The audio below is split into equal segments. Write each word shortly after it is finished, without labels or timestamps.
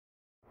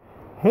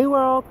Hey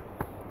world!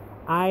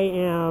 I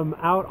am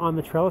out on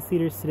the Trail of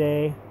Cedars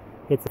today.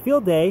 It's a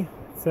field day,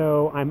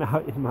 so I'm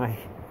out in my,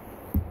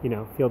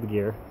 field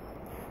gear.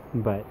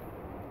 But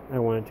I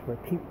wanted to wear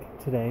pink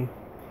today.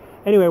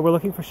 Anyway, we're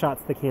looking for shots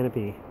of the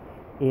canopy.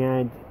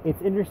 And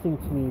it's interesting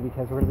to me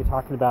because we're going to be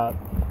talking about,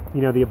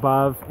 the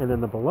above and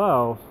then the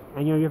below.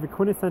 And, you have a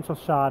quintessential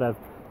shot of,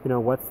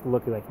 what's the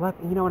look like.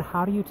 And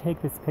how do you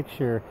take this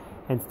picture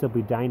and still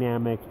be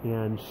dynamic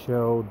and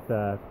show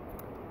the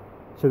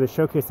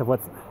showcase of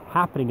what's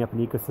happening up in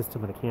the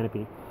ecosystem of the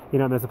canopy.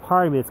 And there's a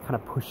part of me that's kind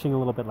of pushing a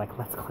little bit like,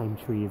 let's climb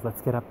trees,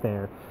 let's get up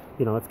there,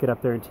 let's get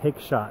up there and take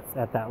shots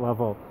at that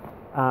level.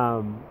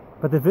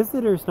 But the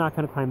visitor's not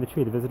going to climb the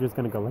tree. The visitor's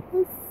going to go like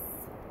this.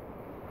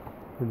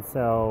 And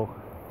so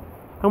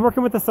I'm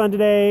working with the sun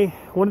today.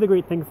 One of the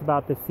great things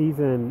about this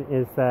season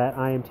is that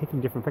I am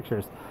taking different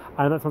pictures.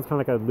 I know that sounds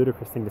kind of like a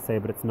ludicrous thing to say,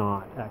 but it's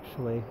not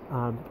actually.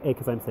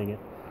 Because I'm saying it.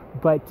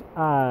 But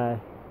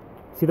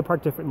see the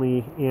park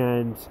differently,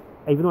 and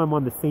even though I'm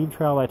on the same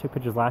trail I took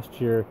pictures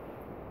last year,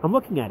 I'm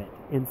looking at it.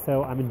 And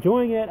so I'm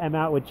enjoying it. I'm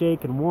out with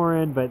Jake and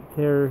Warren, but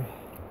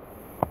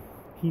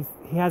he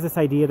has this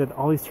idea that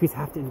all these trees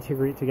have to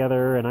integrate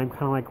together, and I'm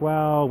kind of like,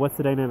 well, what's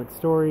the dynamic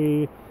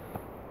story?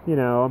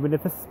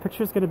 If this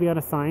picture is going to be on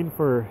a sign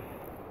for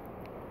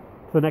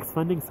the next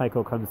funding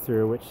cycle comes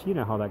through, which you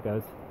know how that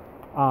goes.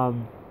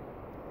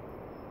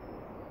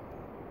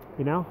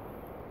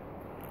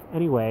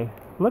 Anyway,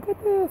 look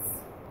at this.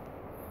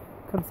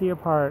 Come see your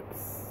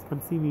parks.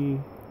 Come see me.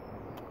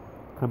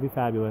 Come be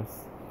fabulous.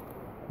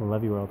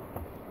 Love you, world.